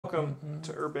welcome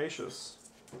to Herbaceous.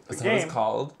 Is that what it's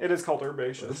called? It is called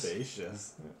Herbaceous.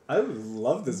 Herbaceous. I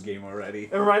love this game already.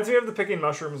 It reminds me of the picking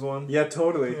mushrooms one. Yeah,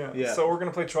 totally. Yeah. So we're going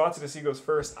to play Chauncey to see who goes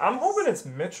first. I'm hoping it's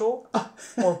Mitchell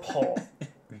or Paul.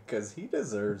 Because he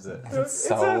deserves it. Yes,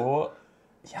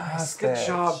 good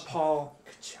job, Paul.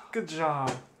 Good job. Good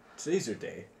job. Today's your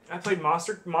day. I played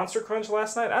Monster Crunch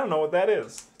last night. I don't know what that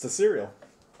is. It's a cereal.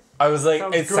 I was like,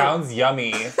 Sounds it good. sounds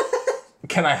yummy.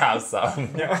 Can I have some?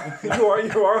 Yeah,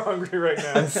 you are hungry right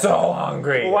now. I'm so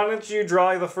hungry. Well, why don't you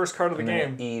draw the first card of the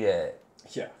game? Eat it.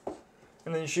 Yeah.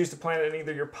 And then you choose to plant it in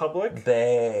either your public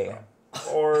Bay.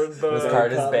 or the... This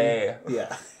card is Bay.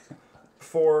 Yeah.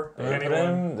 For I'm gonna put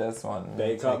anyone. in this one.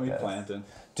 They caught Take me this. planting.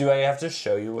 Do I have to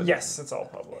show you what? Yes, it's all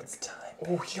public. It's time.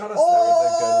 Oh, you got us. That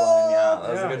was a good one. Yeah, that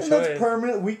was Yeah. a good And choice. that's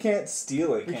permanent. We can't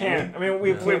steal it, We can can't. I mean,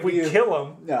 if we kill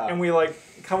them Yeah. and we like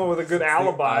come up with a good It's the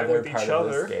alibi other with part each of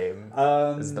other. This game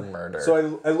is the murder.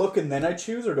 So I look and then I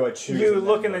choose, or do I choose? You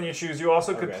look and then you choose. You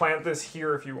also could Okay. plant this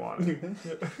here if you want. Can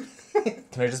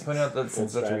I just point out that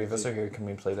since the three of us strategy. are here, can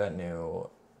we play that new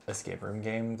escape room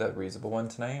game, that reusable one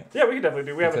tonight? Yeah, we could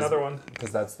definitely do. We have Because- another one.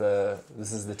 Because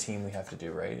this is the team we have to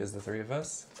do, right? Is the three of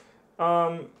us?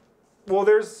 Well,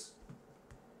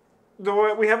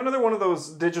 we have another one of those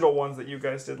digital ones that you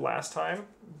guys did last time,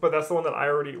 but that's the one that I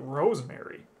already...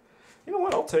 Rosemary. You know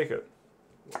what? I'll take it.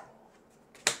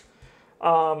 I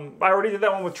already did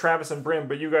that one with Travis and Brim,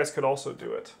 but you guys could also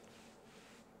do it.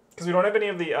 Because we don't have any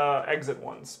of the exit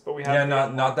ones, but we have... Yeah,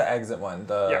 the not the exit one.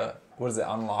 The Yeah. What is it?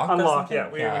 Unlock. or Unlock, something? yeah.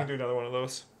 We can do another one of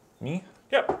those. Me?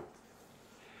 Yep.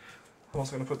 I'm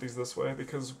also going to put these this way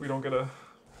because we don't get a...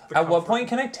 At what point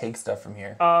can I take stuff from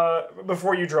here?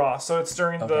 Before you draw, so it's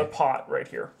during the Okay. pot right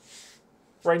here.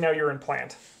 Right now you're in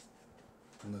plant.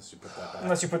 Unless you put that back.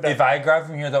 Unless you put that... If I grab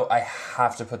from here, though, I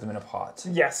have to put them in a pot.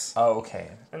 Yes. Oh,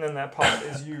 okay. And then that pot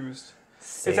is used.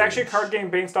 Sage. It's actually a card game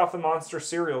based off the monster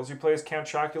cereals. You play as Count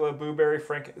Chocula, Blueberry,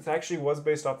 Frank. It actually was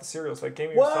based off the cereals. That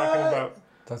game you were talking about.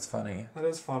 That's funny. That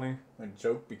is funny. My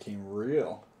joke became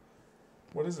real.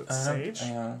 What is it? Sage?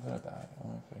 Hang on, put it back. I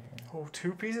want to put it here. Oh,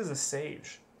 2 pieces of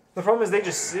sage. The problem is they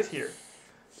just sit here.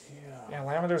 Yeah. Yeah,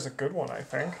 lavender's a good one, I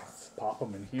think. Let's pop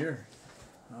them in here.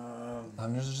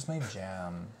 Lavenders are just my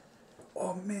jam.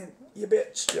 Oh man, you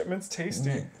bitch. Yeah, it's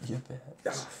tasty. You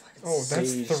bet. Oh,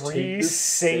 that's Sage, 3 take this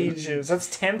sages. That's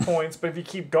 10 points, but if you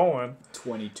keep going.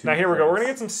 22. Now here we go. We're going to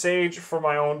points. get some sage for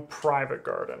my own private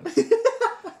garden.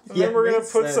 And Yeah, then we're going to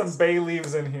makes put sense. some bay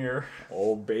leaves in here.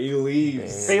 Oh, bay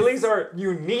leaves. Bay leaves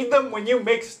you need them when you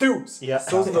make stews. Yeah.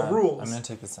 Those are the Saffron. rules. I'm gonna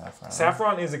take the saffron.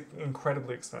 Saffron is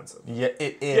incredibly expensive. Yeah,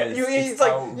 it is. Yeah, it's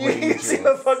like you see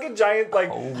the fucking giant like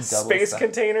Oh, double space stack.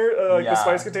 container, like the Yeah.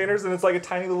 spice containers, and it's like a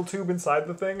tiny little tube inside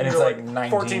the thing, And it's you're like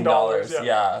 $19. Yeah.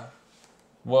 Yeah.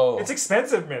 Whoa. It's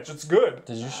expensive, Mitch. It's good.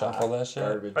 Did you shuffle that shit?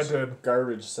 Garbage. I did.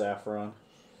 Garbage saffron.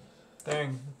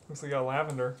 Dang, looks like we got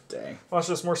lavender. Dang. Well, it's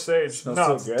just more sage. Smells No,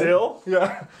 so it's good. dill.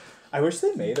 Yeah. I wish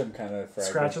they made them kind of fragrant.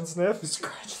 Scratch and sniff.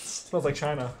 Scratch and sniff. Smells like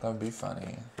China. That would be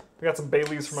funny. We got some bay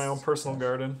leaves for my own personal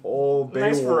garden. Oh, bay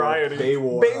Nice variety.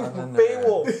 Baywolf.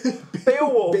 Beowulf.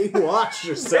 Beowulf. Baywatch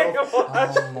yourself.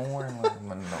 Oh, more like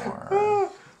manure.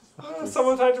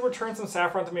 Someone tried to return some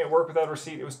saffron to me at work without a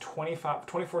receipt. It was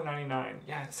 $24.99.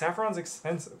 Yeah, saffron's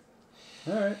expensive.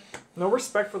 Alright. No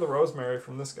respect for the rosemary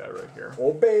from this guy right here.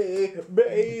 Oh,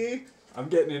 bay. I'm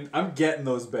getting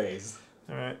those bays.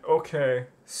 Alright, okay.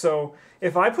 So,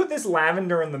 if I put this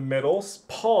lavender in the middle,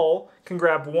 Paul can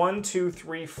grab 1, 2,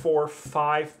 3, 4,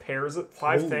 5 pairs of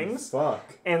five Holy things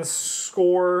fuck. and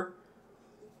score.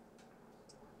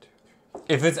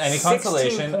 If it's any 16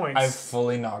 consolation, points. I'm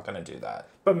fully not gonna do that.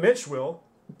 But Mitch will.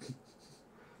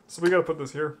 So we gotta put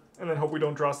this here. And then hope we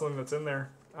don't draw something that's in there.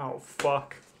 Oh,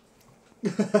 fuck.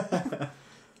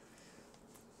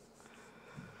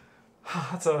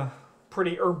 That's a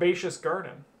pretty herbaceous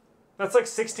garden. That's like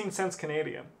 16 cents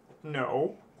Canadian.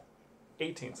 No.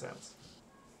 18 cents.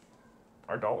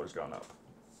 Our dollar's gone up.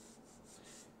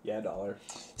 Yeah, $1.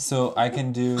 So I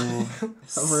can do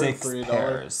 6 $3.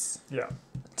 pairs. Yeah.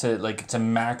 To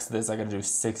max this, I gotta do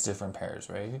 6 different pairs,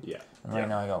 right? Yeah. And right Yeah.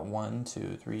 now I got 1,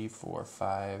 2, 3, 4,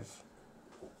 5,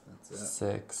 That's it.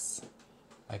 6.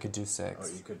 I could do 6.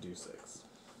 Oh, you could do 6.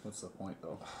 What's the point,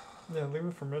 though? Yeah, leave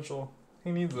it for Mitchell.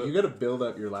 He needs You it. gotta build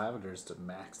up your lavenders to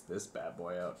max this bad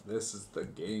boy out. This is the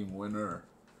game winner.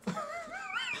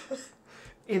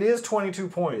 It is 22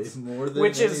 points. It's more than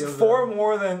Which any is of 4 them.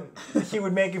 more than he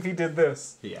would make if he did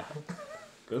this. Yeah.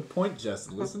 Good point,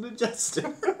 Justin. Listen to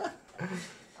Justin.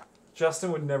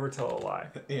 Justin would never tell a lie.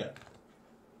 Yeah.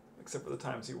 Except for the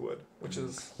times he would. Which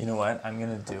is... You know what? I'm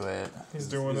gonna do it. He's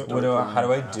doing it. How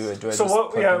do I do it? Do I So just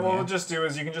what? put Yeah, them what here? we'll just do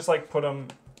is you can just like put them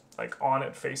like on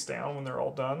it face down when they're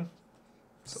all done.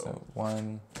 So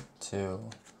 1, 2,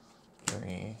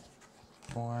 3,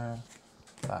 4,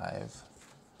 5.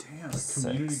 Damn, the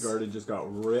community garden just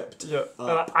got ripped. Yeah,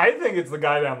 and I think it's the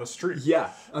guy down the street.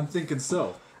 Yeah, I'm thinking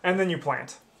so. And then you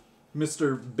plant.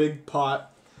 Mr. Big Pot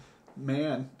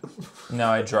Man.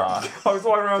 Now I draw. I was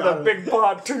walking around with that big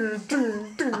pot.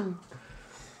 Doo.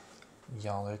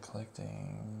 Y'all are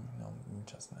collecting. No,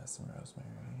 chestnut, some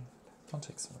rosemary. I'll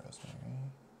take some rosemary.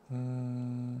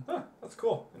 Huh, that's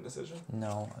cool. Indecision.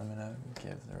 No, I'm gonna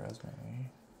give the rosemary.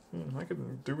 I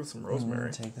could do with some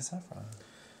rosemary. Take the saffron.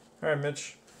 All right,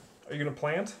 Mitch. Are you gonna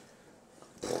plant?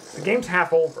 The game's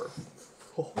half over.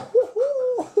 Fucking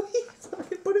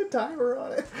put a timer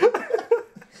on it.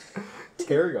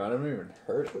 Tarragon, I haven't even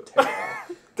heard of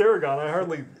Tarragon. Tarragon, I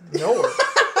hardly know her.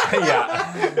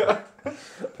 Yeah.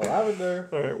 Lavender.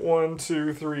 All right, 1,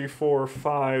 2, 3, 4,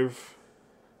 5,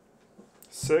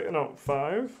 6. No,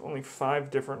 5. Only 5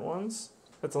 different ones.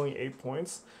 That's only 8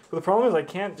 points. But the problem is I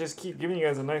can't just keep giving you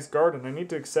guys a nice garden. I need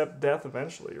to accept death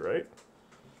eventually, right?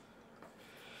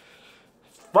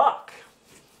 Fuck.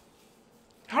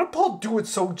 How did Paul do it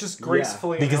so just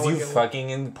gracefully? Because and you elegantly?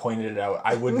 fucking pointed it out.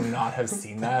 I would not have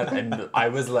seen that, and I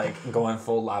was like going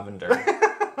full lavender.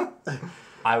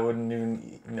 I wouldn't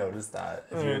even notice that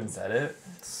if you hadn't said it.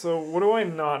 So what do I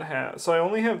not have? So I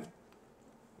only have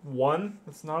 1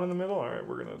 that's not in the middle. All right,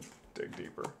 we're gonna dig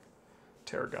deeper.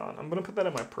 Tarragon. I'm gonna put that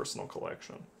in my personal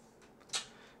collection.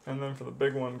 And then for the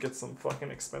big one, get some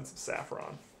fucking expensive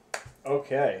saffron.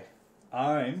 Okay.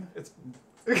 It's.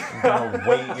 You're gonna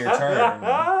wait your turn.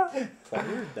 Thought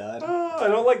you were done. I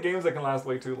don't like games that can last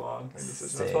way too long.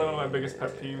 That's probably one of my biggest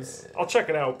pet peeves. I'll check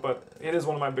it out, but it is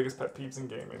one of my biggest pet peeves in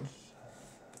gaming.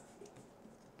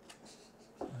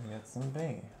 I got some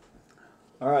bait.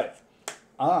 Alright.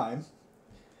 I'm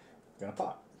gonna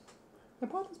pot. I'm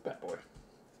gonna pot this bad boy.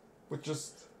 With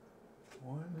just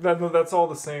One. no, that's all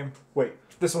the same. Wait.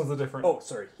 This one's the different. Oh,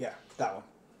 sorry. Yeah, that one.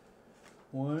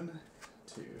 1,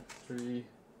 2, 3,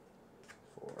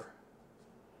 4,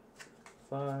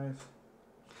 5,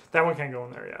 That one can't go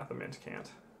in there. Yeah, the mint can't.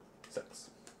 6.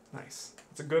 Nice.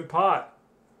 It's a good pot.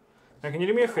 Now, can you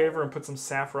do me a favor and put some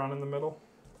saffron in the middle?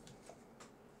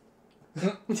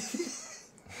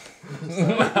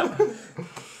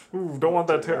 Ooh, don't want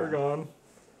that tarragon.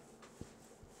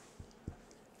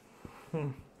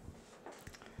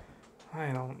 I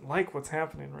don't like what's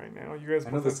happening right now. You guys.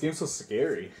 I know this game's so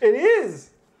scary. It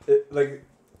is. Like,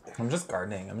 I'm just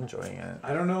gardening. I'm enjoying it.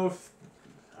 I don't know if.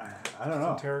 I don't know.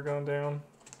 Some tarragon down.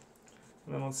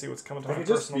 And then let's see what's coming to I my can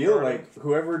just personal feel garden. like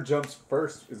whoever jumps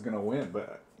first is gonna win,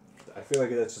 but I feel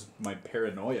like that's just my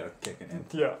paranoia kicking in.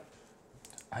 Yeah.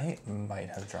 I might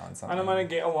have drawn something. I don't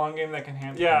mind a long game that can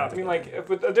handle. Yeah, I mean, like, if,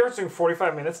 with a difference between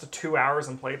 45 minutes to 2 hours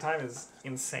in playtime is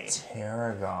insane.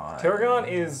 Tarragon. Tarragon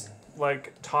is,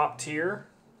 like, top tier,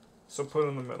 so put it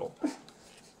in the middle.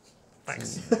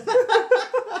 Thanks.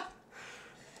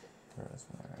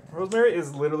 Rosemary. Rosemary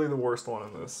is literally the worst one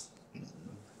in this.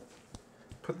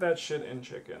 Put that shit in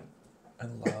chicken. I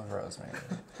love rosemary.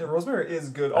 Yeah, rosemary is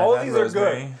good. All of I've these had are good.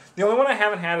 rosemary. The only one I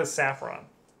haven't had is saffron.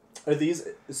 Are these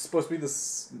supposed to be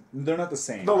they're not the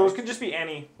same. No, right? those could just be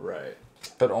any. Right.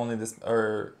 But only this,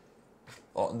 or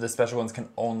the special ones can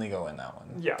only go in that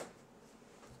one. Yeah.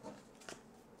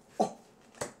 Oh,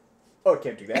 I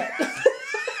can't do that.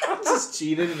 I just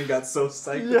cheated and he got so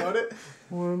psyched about it.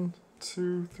 1,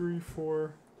 2, 3,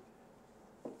 4.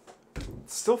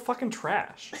 It's still fucking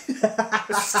trash. It's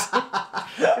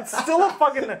still a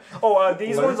fucking. Oh,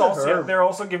 these What ones is a also herb? they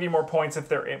also give you more points if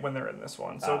they're in, when they're in this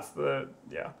one. So Ah. it's the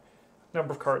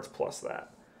number of cards plus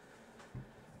that.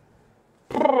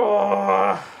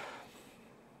 I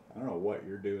don't know what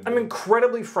you're doing. I'm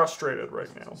incredibly frustrated right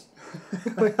now.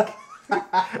 Like,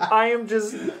 I am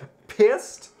just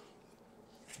pissed.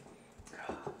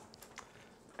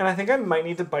 And I think I might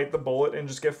need to bite the bullet and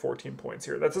just get 14 points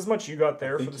here. That's as much you got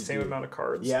there for think the you same do. amount of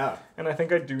cards. Yeah. And I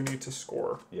think I do need to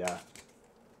score. Yeah.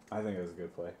 I think it was a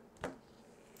good play.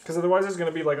 Because otherwise it's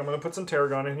going to be like, I'm going to put some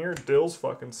tarragon in here. Dill's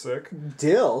fucking sick.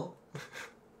 Dill? Fuck,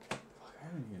 I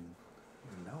don't even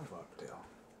know about dill.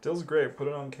 Dill's great. Put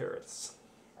it on carrots.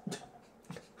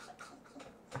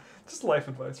 Just life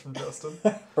advice from Justin.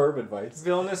 Herb advice.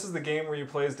 Villainous is the game where you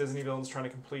play as Disney villains trying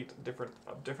to complete a different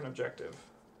objective.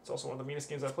 It's also one of the meanest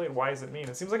games I've played. Why is it mean?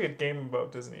 It seems like a game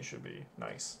about Disney should be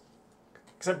nice.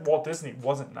 Except Walt Disney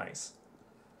wasn't nice.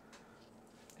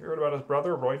 You heard about his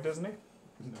brother, Roy Disney?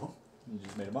 No. You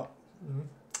just made him up.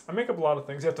 Mm-hmm. I make up a lot of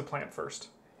things. You have to plant first.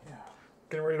 Yeah.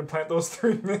 Getting ready to plant those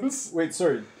 3 mints. Wait,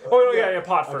 sorry. Oh, no, yeah,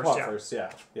 pot first, Pot yeah. first,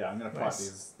 yeah. Yeah, I'm going to Nice.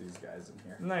 pot these guys in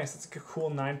here. Nice. That's a cool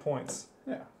 9 points.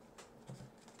 Yeah.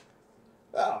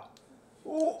 Ah.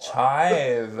 Ooh.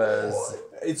 Chives.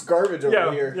 It's garbage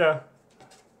over here. Yeah.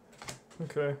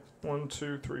 Okay. 1,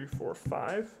 2, 3, 4,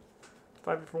 5.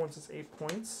 5 different ones is 8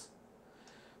 points.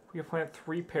 We can plant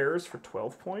 3 pairs for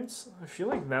 12 points. I feel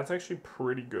like that's actually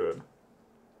pretty good.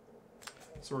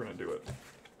 So we're gonna do it.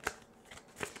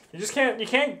 You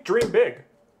can't dream big.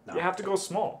 No. You have to go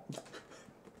small.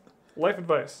 Life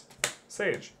advice.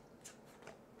 Sage.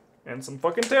 And some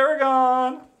fucking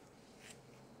tarragon.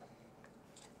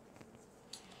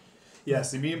 Yeah,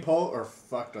 see, me and Paul are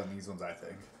fucked on these ones, I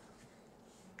think.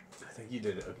 I think you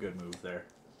did a good move there.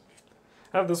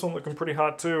 I have this one looking pretty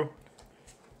hot too.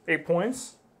 8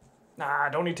 points. Nah,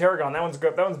 don't need tarragon. That one's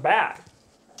good. That one's bad.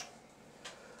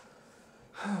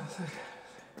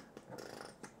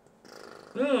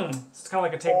 It's kind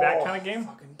of like a take that kind of game.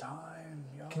 Fucking time,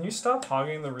 yo. Can you stop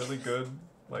hogging the really good,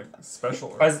 like,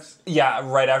 special I herbs? was- yeah,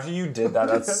 right after you did that,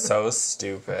 that's so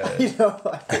stupid. You know,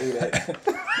 I hate it.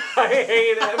 I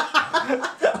hate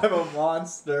it. I'm a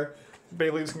monster. Bay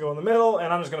leaves can go in the middle,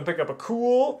 and I'm just going to pick up a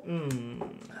cool...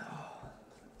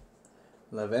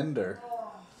 Lavender.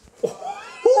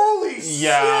 Holy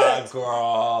Yeah,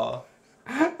 girl.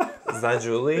 Is that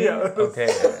Julie? Yeah. Okay.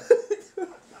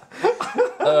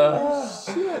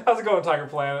 How's it going, Tiger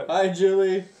Planet? Hi,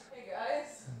 Julie. Hey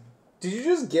guys, Did you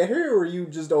just get her, or were you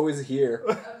just always here?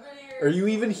 I've been here. Are you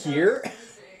even here?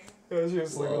 Yeah, she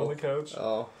was sleeping on the couch.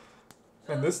 Oh.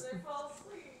 And this... They fall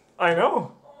asleep. I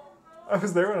know. Oh no. I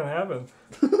was there when it happened.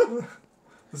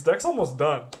 This deck's almost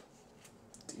done.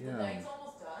 The Damn. night's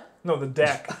almost done. No, the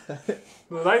deck. The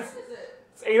What night... time is it?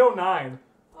 It's 8:09.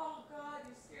 Oh god,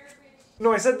 you scared me.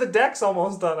 No, I said the deck's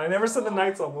almost done. I never said the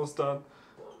night's almost done.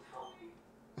 Don't tell me.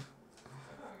 I'm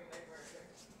having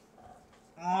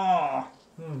a nightmare.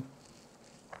 Oh.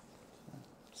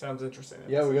 Sounds interesting.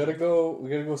 Yeah, we gotta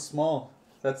go small.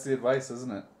 That's the advice,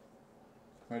 isn't it?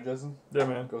 Right, Justin? Yeah,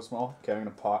 man. Go small. Okay, I'm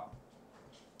gonna pot.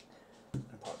 I'm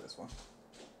gonna pot this one.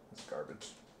 It's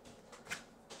garbage.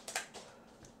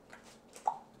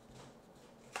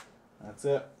 That's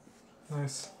it.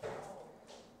 Nice.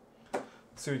 Let's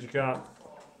see what you got.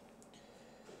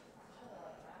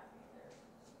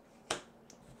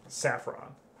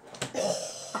 Saffron.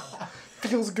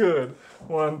 Feels good.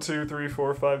 1, 2, 3,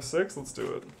 4, 5, 6. Let's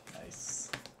do it. Nice.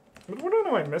 What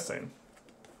am I missing?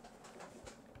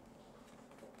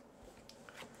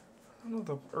 I don't know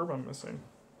the herb I'm missing.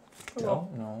 Oh, well.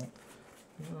 No.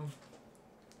 No.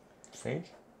 Sage?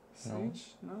 No. Sage?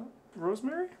 No.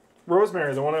 Rosemary?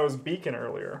 Rosemary, the one I was beaking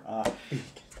earlier.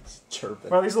 It's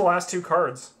chirping. Wow, these are the last 2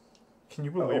 cards. Can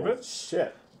you believe it?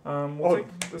 Shit. We'll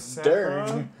take the saffron.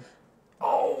 Darn.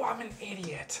 Oh, I'm an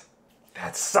idiot.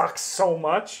 That sucks so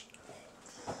much.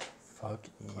 Fuck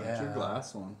What's yeah. your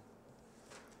glass one?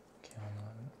 Come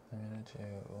on. I'm gonna do...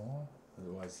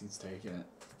 Otherwise, he's taking it.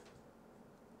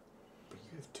 But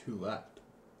you have 2 left.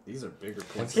 These are bigger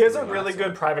points. He has than a the really last good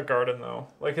one. private garden, though.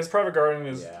 Like, his private garden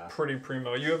is Yeah. pretty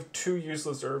primo. You have 2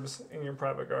 useless herbs in your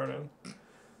private garden.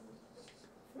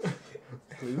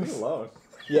 Leave me alone.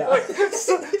 Yeah. Like,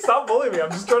 stop bullying me.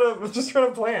 I'm just trying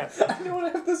to plant. I don't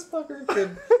want to have this fucker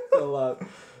can fill up.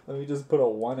 Let me just put a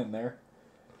 1 in there.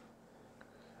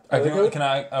 I Are can, they only, good?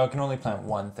 I can only plant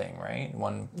one thing, right?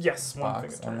 One Yes, one thing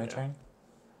box a on my turn.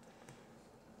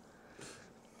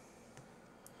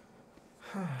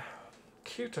 turn.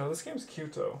 Cuto. This game's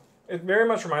Cuto. It very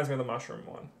much reminds me of the mushroom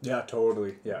one. Yeah,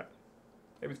 totally. Yeah.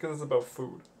 Maybe it's because it's about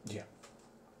food. Yeah.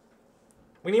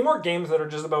 We need more games that are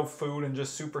just about food and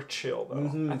just super chill, though.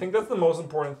 Mhm. I think that's the most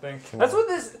important thing. That's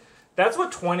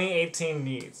what 2018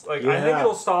 needs. Like, I think Yeah.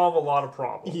 it'll solve a lot of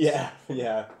problems. Yeah.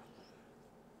 Yeah.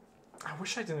 I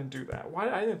wish I didn't do that. Why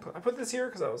I didn't put? I put this here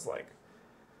because I was like,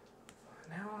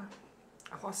 now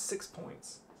I lost 6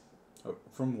 points. Oh,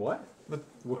 from what? The-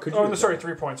 What could Oh, you? no, sorry,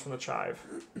 3 points from the chive.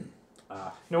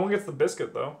 Ah, No one gets the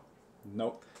biscuit though.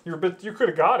 nope. You could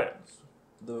have got it.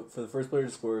 For the first player to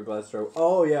score a glass throw.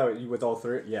 Oh yeah, with all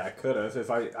 3. Yeah, I could have if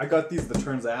I got these the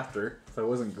turns after. If I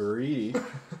wasn't greedy.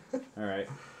 All right.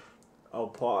 I'll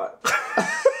pot.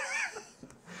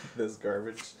 This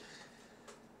garbage.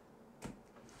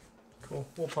 Cool.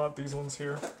 We'll pot these ones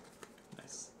here.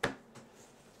 Nice.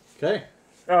 Okay.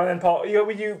 Oh, and then Paul,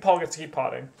 Paul gets to keep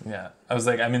potting. Yeah. I was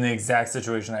like, I'm in the exact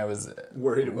situation I was...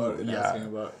 Worried about it. Yeah. Asking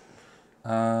about.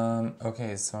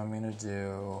 Okay, so I'm gonna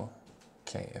do...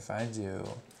 Okay, if I do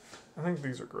I think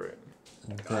these are great.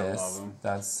 I love this, 'em.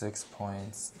 that's 6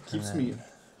 points. and Keeps then me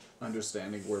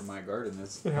understanding where my garden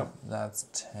is. Yeah. That's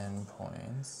 10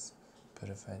 points. But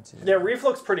if I do Yeah,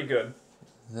 Reflux pretty good.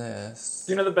 this...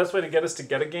 You know the best way to get us to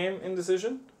get a game in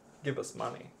Decision? Give us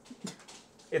money.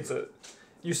 It's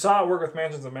You saw it work with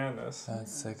Mansions of Madness.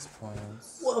 That's 6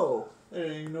 points. Whoa! I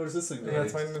didn't even notice this thing. Yeah,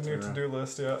 that's my new Turn to-do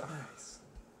list, yeah. Nice.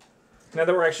 Now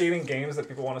that we're actually eating games that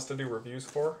people want us to do reviews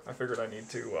for, I figured I need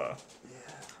to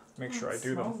make sure I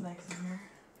do them. Smells nice in here.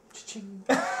 Cha-ching.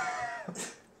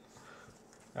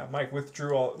 Mike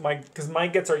withdrew all because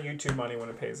Mike gets our YouTube money when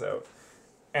it pays out,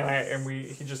 and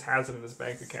he just has it in his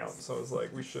bank account. So it's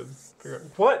like we should figure out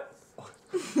what.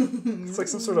 It's like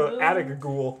some sort of attic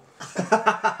ghoul.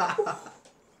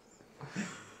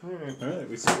 Alright,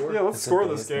 we scored. Yeah, let's It's a score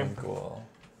this basement game. goal.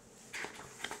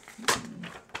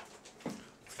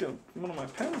 Let's get one of my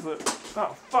pens that.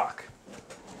 Oh fuck.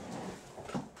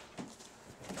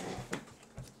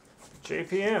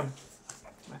 JPM.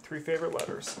 My 3 favorite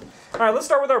letters. All right, let's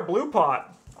start with our blue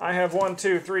pot. I have 1,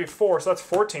 2, 3, 4, so that's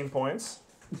 14 points.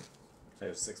 I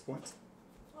have 6 points.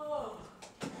 Oh.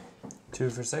 2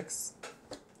 for 6.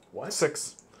 What?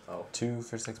 6. Oh. 2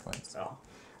 for 6 points. Oh.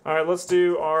 All right, let's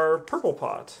do our purple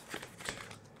pot.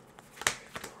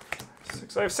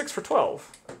 6. I have 6 for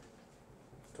 12.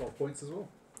 12 points as well.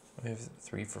 We have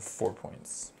 3 for 4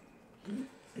 points.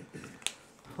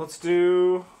 Let's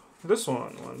do this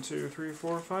one. 1, 2, 3,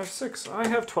 4, 5, 6. I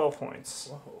have 12 points.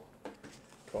 Whoa.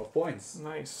 12 points.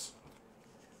 Nice.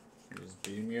 You're just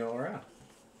beating me all around.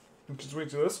 Just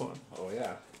wait till this one. Oh,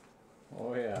 yeah.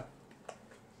 Oh, yeah.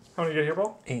 How many you get here,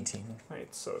 Paul? 18.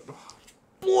 Right, so.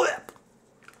 Blip!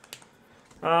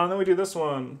 Then we do this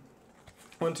one.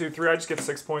 1, 2, 3. I just get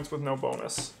 6 points with no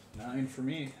bonus. 9 for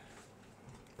me.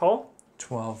 Paul?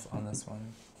 12 on this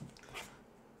one.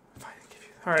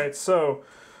 All right, so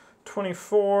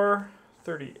 24,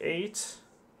 38,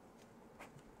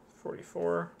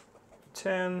 44,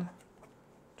 10,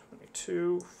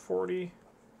 22, 40,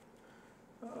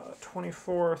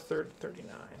 24, 30,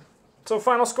 39. So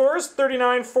final scores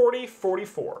 39, 40,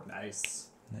 44. Nice.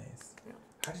 Nice.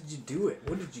 How did you do it?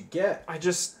 What did you get? I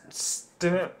just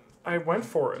didn't. I went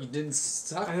for You it. didn't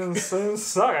suck. I didn't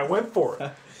suck. I went for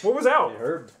it. What was out? It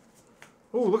hurt.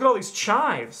 Ooh, look at all these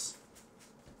chives.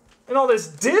 And all this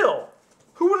dill.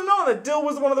 Who would have known that dill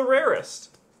was one of the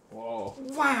rarest? Whoa.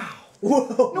 Wow.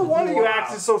 Whoa. No wonder you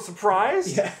acted so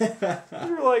surprised. Yeah.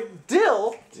 You were like,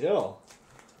 dill? Dill.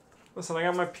 Listen, I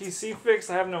got my PC fixed.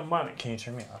 I have no money. Can you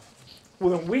turn me off?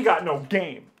 Well, then we got no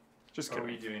game. Just Are kidding.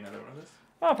 we doing another one of this?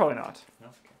 Oh, probably not. No?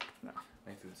 Okay. No.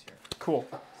 My food's here. Cool.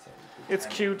 So It's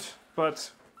cute, but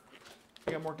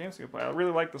we got more games to play. I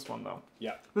really like this one, though.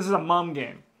 Yeah. This is a mum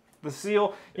game. The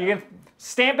seal, you can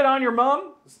stamp it on your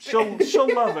mum. She'll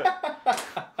love it.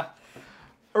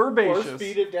 Force Herbaceous.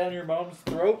 feed it down your mom's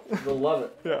throat. They'll love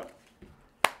it. Yeah.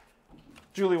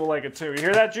 Julie will like it too. You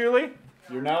hear that, Julie?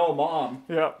 You're now a mom.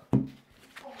 Yep. Oh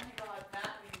my god,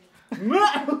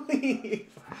 that means.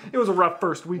 It was a rough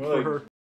first week for her.